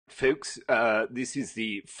folks. This is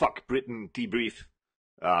the Fuck Britain debrief.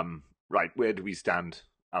 Right, where do we stand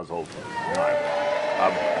as of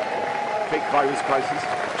now? Fake virus crisis,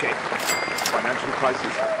 check. Financial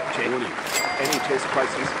crisis, check. NHS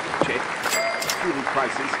crisis, check. Fuel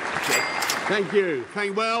crisis, check. Thank you.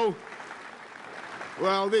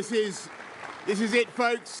 Well, this is it,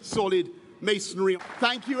 folks. Solid masonry.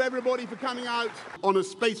 Thank you, everybody, for coming out on a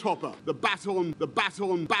space hopper. The baton,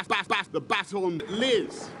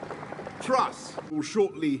 Liz Truss will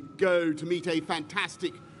shortly go to meet a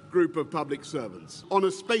fantastic group of public servants. On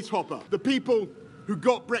a space hopper, the people who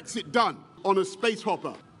got Brexit done. On a space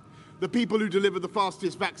hopper, the people who delivered the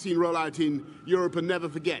fastest vaccine rollout in Europe and never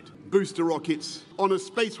forget. Booster rockets. On a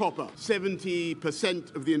space hopper,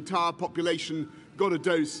 70% of the entire population got a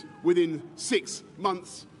dose within 6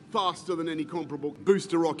 months, faster than any comparable.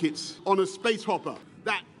 Booster rockets. On a space hopper.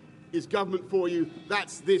 That is government for you.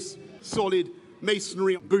 That's this solid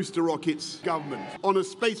masonry. Booster rockets. Government. On a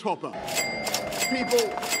space hopper. People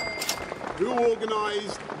who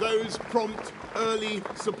organised those prompt early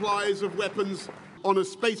supplies of weapons. On a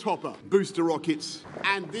space hopper. Booster rockets.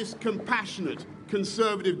 And this compassionate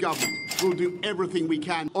Conservative government will do everything we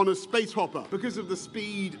can on a space hopper because of the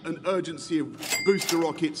speed and urgency of booster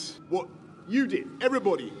rockets. What you did,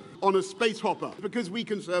 everybody, on a space hopper, because we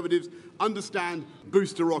Conservatives understand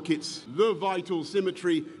booster rockets, the vital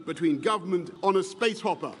symmetry between government on a space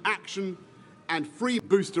hopper, action and free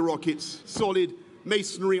booster rockets, solid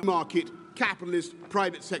masonry market, capitalist,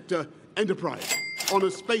 private sector, enterprise. On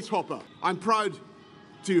a space hopper, I'm proud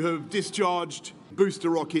to have discharged booster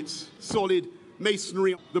rockets, solid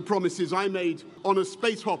masonry, the promises I made on a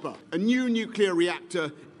space hopper, a new nuclear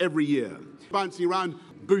reactor every year, bouncing around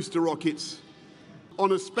booster rockets,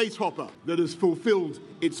 on a space hopper that has fulfilled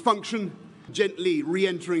its function, gently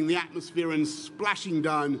re-entering the atmosphere and splashing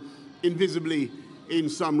down invisibly in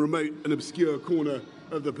some remote and obscure corner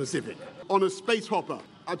of the Pacific. On a space hopper,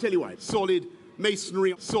 I'll tell you why, solid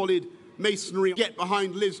masonry, get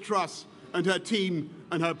behind Liz Truss and her team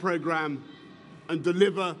and her programme and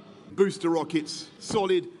deliver booster rockets,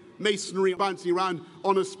 solid masonry bouncing around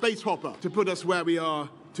on a space hopper to put us where we are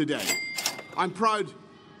today. I'm proud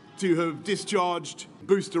to have discharged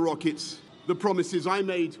booster rockets, the promises I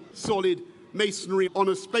made, solid masonry on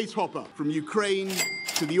a space hopper from Ukraine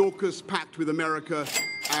to the AUKUS pact with America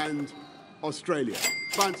and Australia.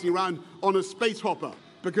 Bouncing around on a space hopper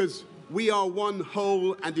because we are one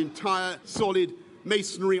whole and entire solid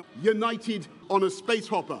masonry, united on a space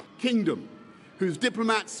hopper kingdom whose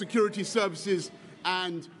diplomats, security services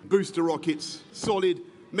and booster rockets, solid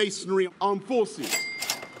masonry armed forces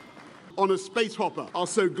on a space hopper are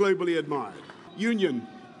so globally admired. Union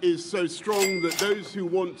is so strong that those who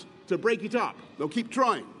want to break it up, they'll keep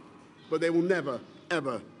trying, but they will never,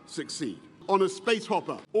 ever succeed. On a space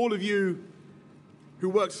hopper, all of you who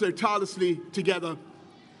worked so tirelessly together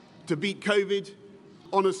to beat COVID,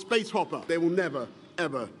 on a space hopper, they will never,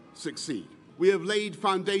 ever succeed. We have laid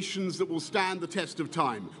foundations that will stand the test of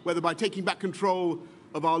time, whether by taking back control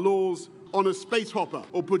of our laws on a space hopper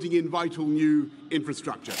or putting in vital new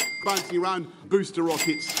infrastructure. Bouncing around booster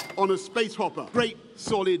rockets on a space hopper. Great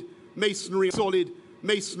solid masonry, solid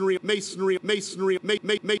masonry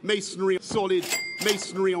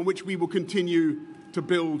on which we will continue to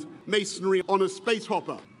build. Masonry on a space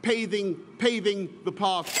hopper, paving the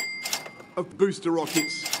path of booster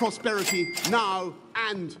rockets, prosperity now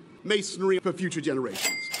and masonry for future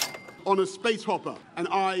generations. On a space hopper, and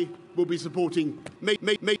I will be supporting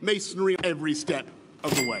masonry every step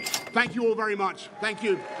of the way. Thank you all very much. Thank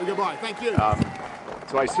you and goodbye. Thank you.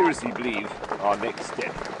 So I seriously believe our next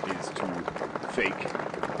step is to fake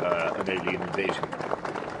an alien invasion.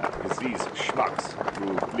 Because these schmucks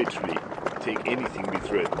will literally take anything we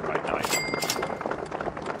throw at them right now.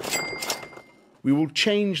 We will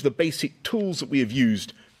change the basic tools that we have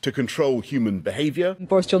used to control human behaviour.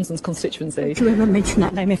 Boris Johnson's constituency. Whoever mentioned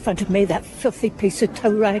that name in front of me, that filthy piece of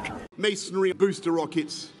toe rag. Masonry, booster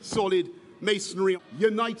rockets, solid masonry,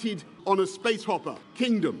 united on a space hopper,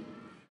 kingdom